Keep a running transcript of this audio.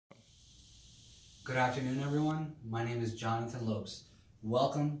Good afternoon, everyone. My name is Jonathan Lopes.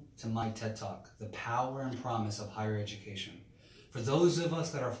 Welcome to my TED Talk, The Power and Promise of Higher Education. For those of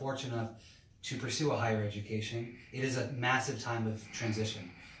us that are fortunate enough to pursue a higher education, it is a massive time of transition,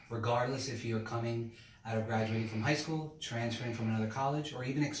 regardless if you're coming out of graduating from high school, transferring from another college, or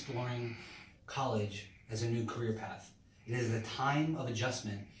even exploring college as a new career path. It is the time of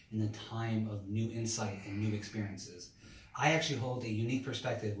adjustment and the time of new insight and new experiences. I actually hold a unique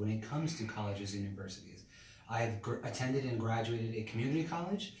perspective when it comes to colleges and universities. I have attended and graduated a community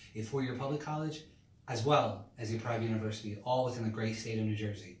college, a four-year public college, as well as a private university, all within the great state of New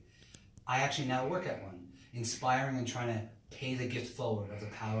Jersey. I actually now work at one, inspiring and trying to pay the gift forward of the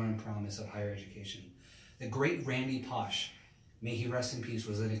power and promise of higher education. The great Randy Posh, may he rest in peace,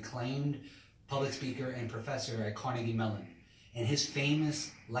 was an acclaimed public speaker and professor at Carnegie Mellon, and his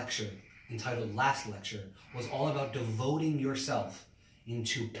famous lecture entitled Last Lecture was all about devoting yourself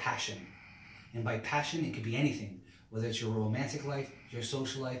into passion. And by passion, it could be anything, whether it's your romantic life, your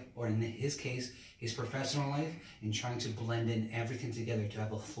social life, or in his case, his professional life, and trying to blend in everything together to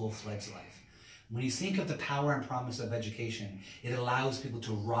have a full-fledged life. When you think of the power and promise of education, it allows people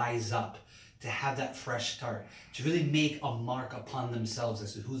to rise up, to have that fresh start, to really make a mark upon themselves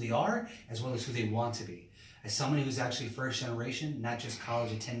as to who they are, as well as who they want to be. As someone who's actually first generation, not just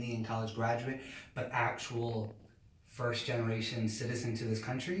college attendee and college graduate, but actual first generation citizen to this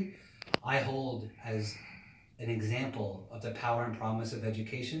country, I hold as an example of the power and promise of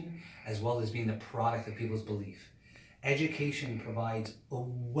education, as well as being the product of people's belief. Education provides a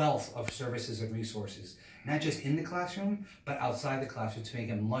wealth of services and resources, not just in the classroom, but outside the classroom to make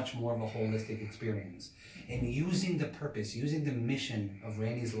it much more of a holistic experience. And using the purpose, using the mission of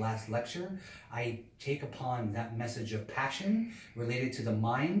Randy's last lecture, I take upon that message of passion related to the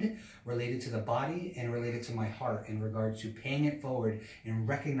mind, related to the body, and related to my heart in regards to paying it forward and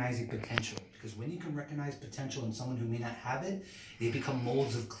recognizing potential. Because when you can recognize potential in someone who may not have it, they become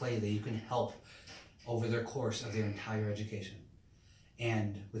molds of clay that you can help over their course of their entire education.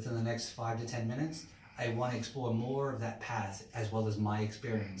 And within the next 5 to 10 minutes, I want to explore more of that path as well as my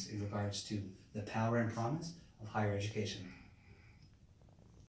experience in regards to the power and promise of higher education.